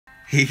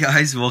Hey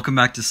guys, welcome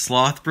back to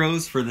Sloth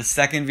Bros. For the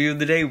second video of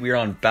the day, we are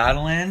on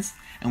Battlelands,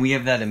 and we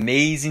have that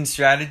amazing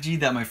strategy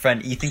that my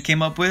friend Ethan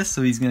came up with,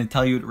 so he's going to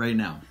tell you it right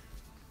now.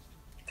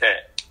 Okay,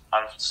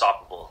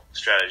 unstoppable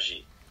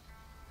strategy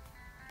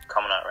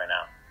coming out right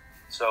now.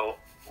 So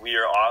we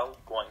are all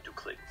going to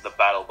click the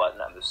battle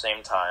button at the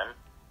same time,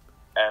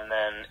 and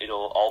then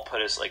it'll all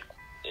put us, like,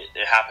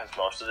 it happens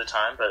most of the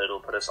time, but it'll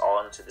put us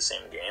all into the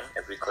same game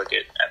if we click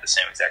it at the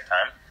same exact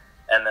time,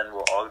 and then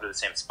we'll all go to the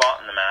same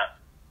spot in the map,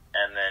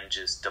 and then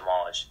just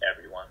demolish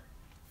everyone.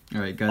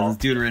 Alright guys, let's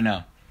do it right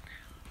now.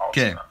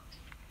 Okay.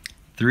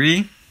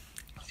 3.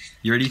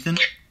 You ready, Ethan?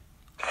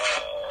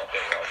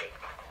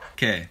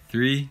 Okay,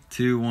 3,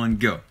 2, 1,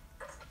 go.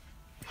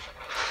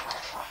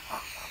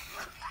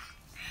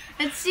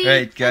 Let's see.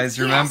 Alright guys,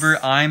 remember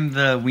I'm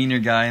the wiener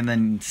guy and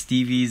then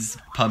Stevie's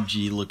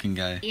PUBG looking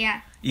guy.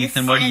 Yeah.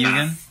 Ethan, what are you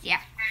again? Yeah.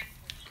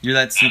 You're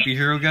that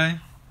superhero guy?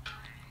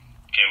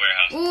 Okay,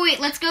 warehouse. Oh wait,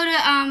 let's go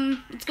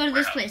to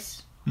this place.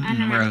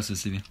 Warehouse is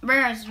Stevie.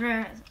 Warehouse.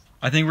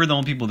 I think we're the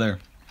only people there.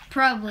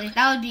 Probably.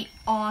 That would be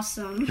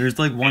awesome. There's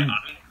like one.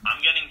 Okay,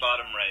 I'm getting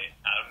bottom right.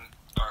 Adam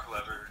or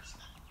whoever.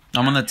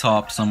 I'm on the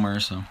top somewhere,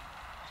 so. I'm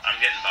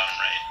getting bottom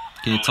right.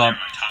 Okay, Over top. there,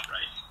 my top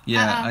right.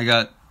 Yeah, I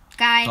got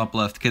Guy. top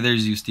left. Okay,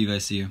 there's you, Steve. I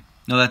see you.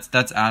 No, that's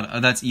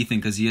Ethan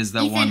because he has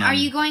that Ethan, one. are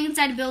you going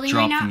inside a building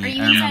right now? me. Are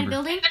you I inside remember. a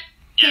building?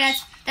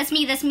 Yes. Okay, that's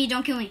me. That's me.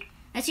 Don't kill me.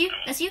 That's you.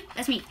 That's you.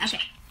 That's me. Okay,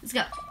 let's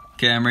go.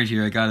 Okay, I'm right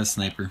here. I got a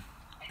sniper.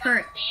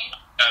 Perfect.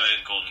 Got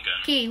a golden gun.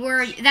 Okay, where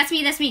are you? That's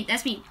me. That's me.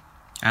 That's me.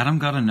 Adam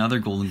got another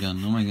golden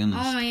gun. Oh my goodness.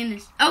 Oh my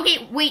goodness.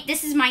 Okay, wait.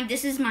 This is mine.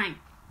 This is mine.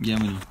 Yeah, I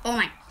mean. Oh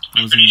my.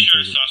 I'm pretty sure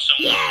I saw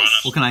someone run up.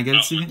 Well, can I get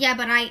it, Stevie? Yeah,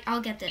 but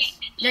I'll get this.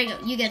 There you go.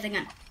 You get the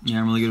gun. Yeah,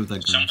 I'm really good with that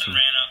gun. Someone So. ran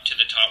up to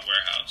the top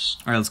warehouse.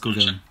 All right, let's go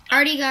get him.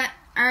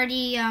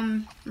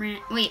 Ran.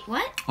 Wait,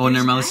 what? Oh, never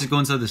There's mind. a Let's guy? just go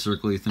inside the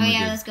circle, Ethan. Oh We're yeah,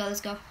 good. let's go.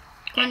 Let's go. Come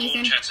on, Golden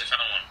Ethan. chance, I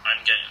found one. I'm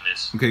getting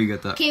this. Okay, you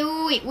got that. Okay,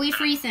 wait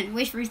for Ethan.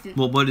 Wait for Ethan.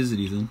 Well, what is it,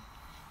 Ethan?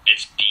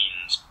 It's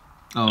beans.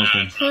 Oh,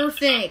 okay.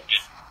 Perfect.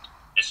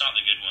 It's not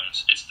the good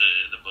ones. It's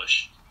the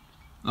bush.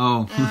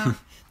 Oh.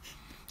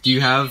 Do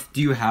you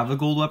have a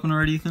gold weapon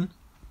already, Ethan?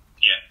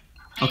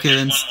 Yeah. Okay, There's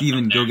then one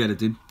Steven, up go there. get it,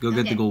 dude. Go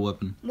get the Okay. gold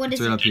weapon. What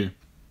it's is right it? up here.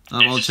 It's I'll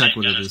the check same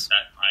what it gun is. That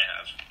I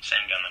have. Same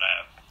gun that I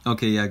have.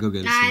 Okay, yeah, go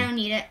get it. Nah, I Steven. don't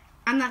need it.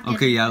 I'm not good.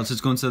 Okay, yeah, let's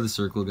just go inside the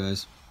circle,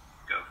 guys.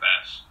 Go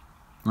fast.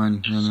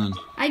 Run.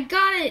 I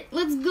got it.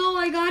 Let's go.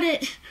 I got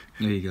it.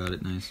 There you got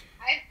it. Nice.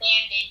 I have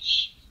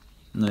bandage.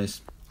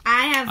 Nice.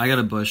 I I got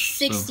a bush.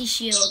 60 So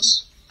shield.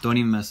 don't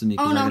even mess with me.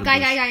 'cause Oh I no, got a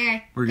guy.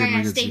 bush. We're good.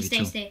 We're good. Stay, Stevie,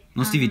 chill. stay.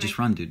 No, Oh, Stevie, never just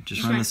mind. run, dude. Just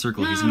Just run in run. the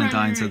circle. No, He's no, gonna no,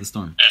 die no, inside no. the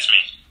storm. That's me.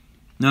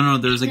 No,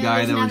 there's a No, guy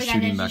there's that another was guy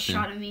shooting that back just there.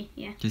 shot at me.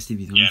 Yeah. Okay,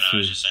 Stevie, don't Yeah, no, I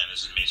was shoot. just saying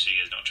this is me, so you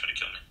guys don't try to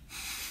kill me.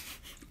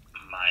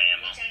 My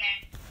ammo. What's in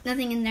there?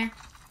 Nothing in there.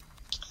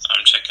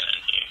 I'm checking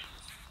in here.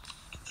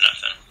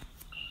 Nothing.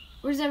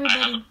 Where's I have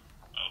everybody?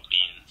 oh,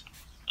 beans.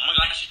 Oh my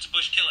gosh, it's a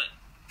bush. Kill it.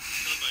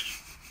 Kill the bush.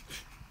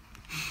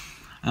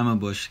 I'm a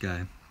bush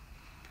guy.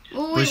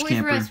 Oh Bush wait for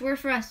camper. us. Where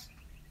for us?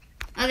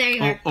 Oh, there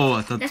you are. Oh,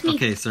 I thought. That's me.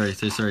 Okay, sorry.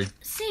 Sam.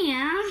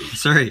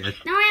 Sorry.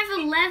 Now I have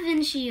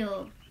 11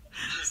 shield.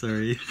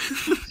 Sorry.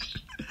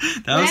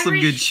 That was some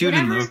good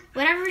shooting, though.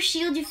 Whatever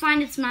shield you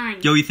find, it's mine.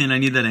 Yo, Ethan, I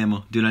need that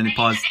ammo. Dude, I need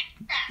pause.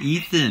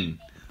 Ethan.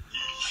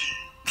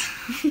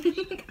 I Yeah,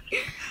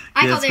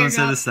 called let's go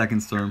inside airdrop. the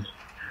second storm.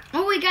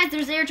 Oh wait, guys,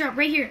 there's airdrop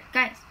right here,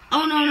 guys.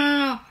 Oh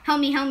no! Help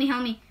me!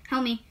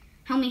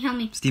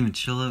 Steven,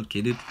 chill out,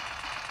 okay, dude.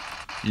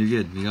 You're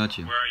good. We got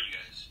you. Where are you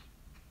guys?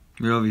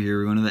 We're over here.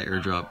 We're going to the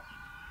airdrop.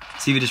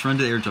 Stevie, just run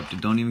to the airdrop,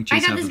 dude. Don't even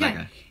chase got after this that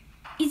guy. guy.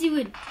 Easy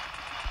win.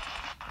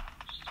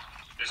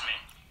 There's me.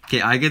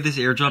 Okay, I get this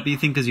airdrop,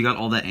 Ethan, because you got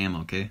all that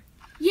ammo, okay?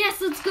 Yes,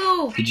 let's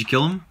go. Did you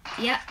kill him?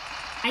 Yep.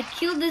 I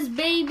killed this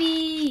baby.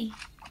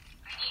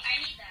 I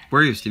need that.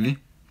 Where are you, Stevie?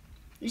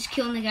 Just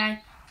killing the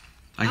guy.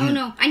 I Oh can't.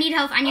 no! I need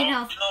health. Oh,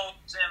 no,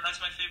 Sam,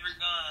 that's my favorite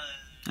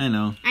gun. I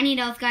know. I need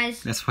health,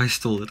 guys. That's why I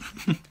stole it.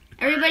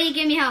 Everybody,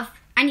 give me health.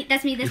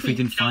 That's me. If we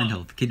can find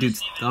health. Okay, dude,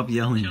 stop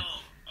yelling.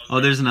 Oh,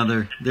 there's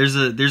another. There's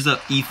a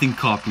Ethan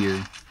copier.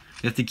 You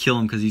have to kill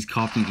him because he's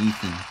copying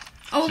Ethan.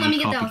 Oh, let me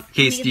get the health.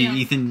 Okay, Let me get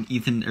the health.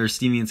 Ethan, or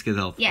Stevie needs to get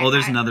health. Yeah, Oh,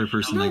 there's I- another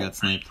person Oh, that no. got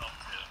sniped.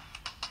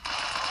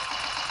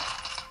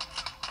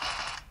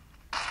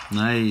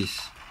 Nice.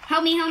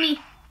 Help me!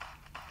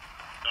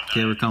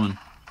 Okay, we're coming.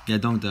 Yeah,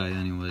 don't die,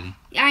 anybody.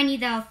 Yeah, I need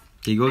the health.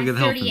 Okay, go I get have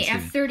the health, then, 38. I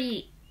have Stevie.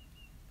 38.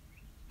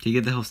 Okay,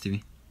 get the health,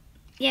 Stevie.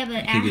 Yeah,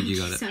 but Okay, good, you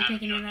got it. I'm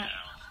taking it out. Get out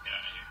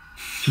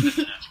of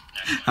here.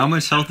 How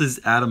much health does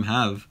Adam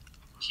have?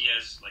 He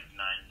has like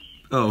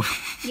 90, Oh,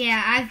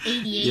 Yeah, I have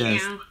 88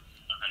 Yes. now. 100.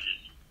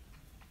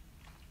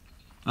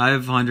 I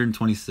have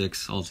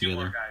 126 Two more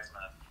altogether. guys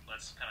left.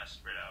 Let's kind of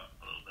spread out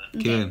a little bit.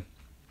 Okay.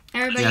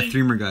 Everybody. Yeah,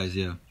 3 more guys,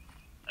 yeah.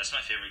 That's my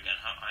favorite gun.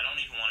 I don't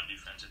even want to be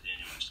friends with you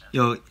anymore, Sam.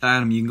 Yo,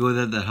 Adam, you can go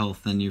with that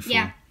health, then you're full.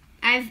 Yeah,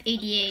 I have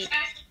 88. It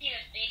has to be a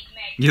big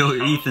mag. Yo,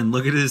 Ethan,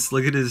 look at his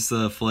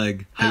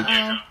flag. Uh-oh.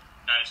 Airdrop.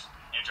 Guys,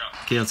 airdrop.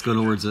 Okay, let's go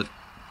towards it.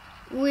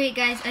 Wait,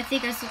 guys, I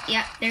think I saw.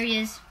 Yeah, there he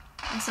is.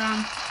 I saw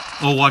him.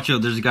 Oh, watch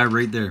out, there's a guy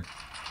right there.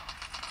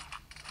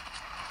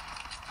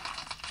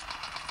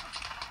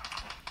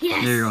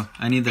 Yes. There you go.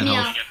 I need the I need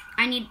health.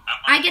 health.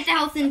 I get the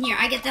health in here.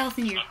 I get the health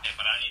in here. Okay,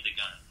 but I need the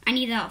gun. I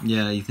need the health.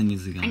 Yeah, Ethan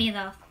needs the I gun. need the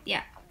health.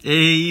 Yeah. Hey,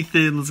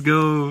 Ethan, let's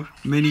go.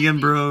 Minigun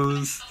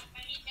bros. I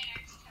need the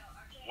next kill.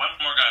 Okay. One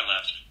more guy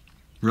left.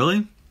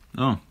 Really?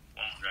 Oh, One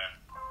more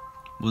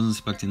guy. wasn't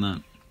expecting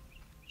that.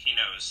 He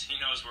knows. He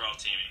knows we're all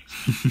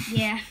teaming.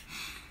 Yeah.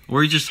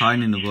 Or he's just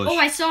hiding in the bush. Oh,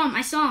 I saw him.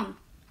 I saw him.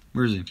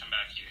 Where is he? Come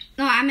back here.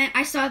 No, I meant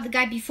I saw the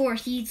guy before.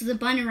 He's the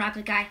bunny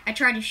rabbit guy. I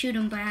tried to shoot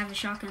him, but I have a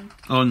shotgun.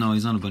 Oh, no,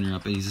 he's not a bunny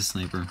rabbit. He's a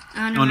sniper.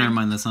 Oh, Oh, never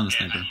mind. That's not a Yeah,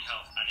 I sniper. need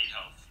health.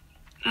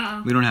 I need health.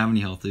 Uh We don't have any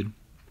health, dude.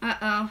 oh. Uh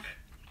oh.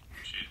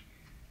 Shoot.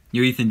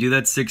 Yo, Ethan, do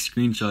that 6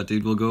 screenshot,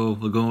 dude. We'll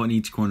go in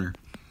each corner.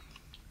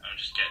 I'm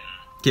just getting.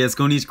 Okay, let's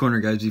go in each corner,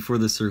 guys, before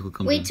the circle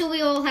comes Wait in. till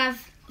we all have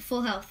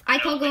full health. I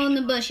call go in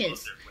the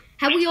bushes.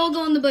 How we all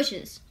go in the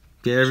bushes?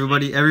 Okay,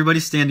 everybody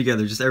stand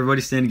together. Just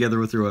everybody stand together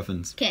with your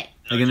weapons. Okay.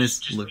 No, Like in just,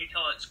 this just look. wait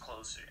till it's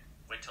closer.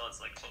 Wait till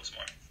it's like close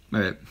more.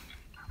 Alright.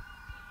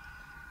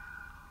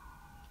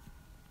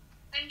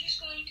 I'm just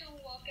going to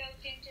walk out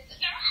into the.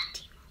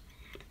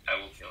 I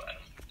will kill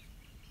Adam.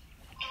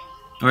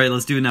 Alright,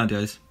 let's do it now,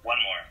 guys. One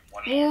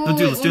more. One more. Oh, No, dude,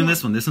 wait, let's do one it in more.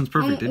 this one. This one's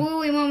perfect, dude.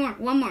 Wait,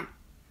 one more.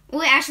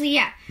 Wait, actually,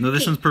 yeah. No,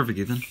 this Okay. one's perfect,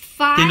 Ethan.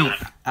 5, Okay, no,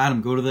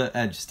 Adam, go to the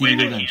edge. Stevie, Wait,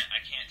 go I to the can't. edge. I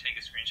can't take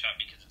a screenshot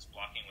because it's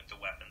blocking with the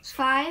weapons.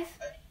 5,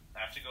 I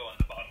have to go in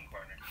the bottom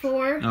corner.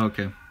 4, Oh,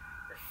 okay.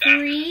 After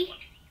 3. this one.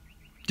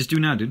 Just do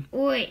it now, dude.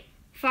 Wait.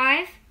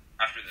 5,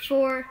 After this one.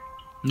 4.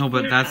 No,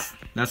 but that's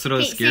what I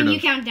was Okay, scared Sam, of. you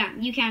count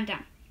down. You count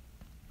down.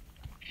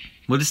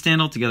 We'll just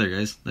stand all together,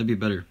 guys. That'd be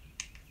better.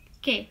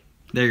 Okay,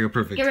 There you go,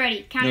 perfect. get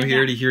ready. Count No, it he down.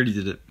 already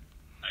did it.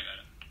 I got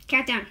it.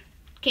 Count down.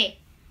 Okay,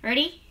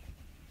 ready?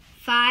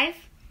 5.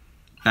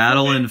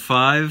 Battle in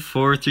 5,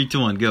 4, 3, 2,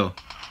 1, go.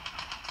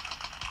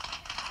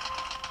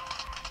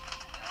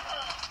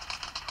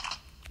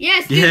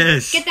 Yes, dude.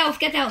 Yes. Get the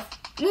health.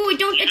 Ooh,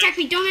 don't attack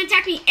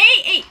me.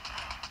 Hey.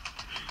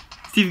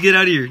 Steve, get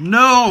out of here.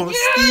 No,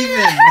 Steven.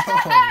 No.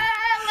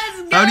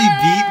 Let's go. How'd he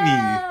beat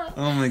me?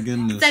 Oh my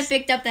goodness. I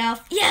picked up the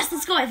health. Yes,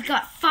 let's go. I've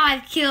got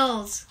 5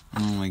 kills. Oh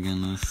my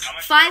goodness. How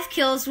much? 5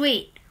 kills.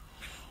 Wait.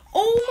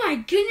 Oh my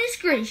goodness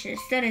gracious.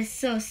 That is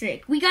so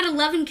sick. We got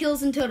 11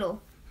 kills in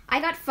total. I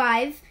got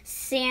 5.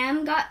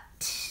 Sam got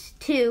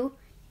 2.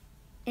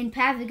 And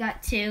Pavi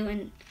got 2.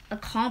 And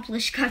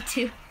Accomplished got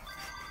 2.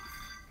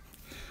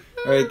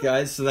 Alright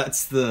guys, so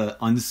that's the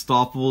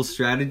unstoppable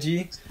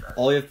strategy.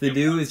 All you have to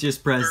do is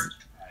just press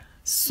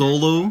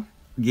solo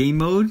game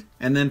mode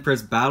and then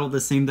press battle at the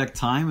same exact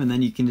time and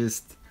then you can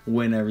just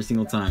win every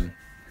single time.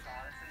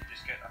 Honestly,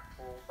 just get a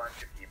whole bunch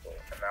of people,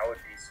 and that would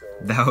be so.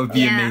 That would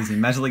be Yeah. amazing.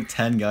 Imagine like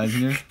 10 guys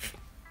in here.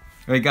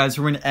 Alright guys,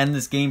 we're going to end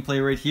this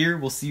gameplay right here.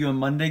 We'll see you on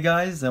Monday,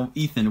 guys.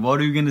 Ethan, what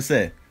are you going to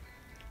say?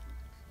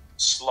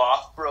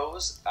 Sloth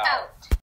Bros out.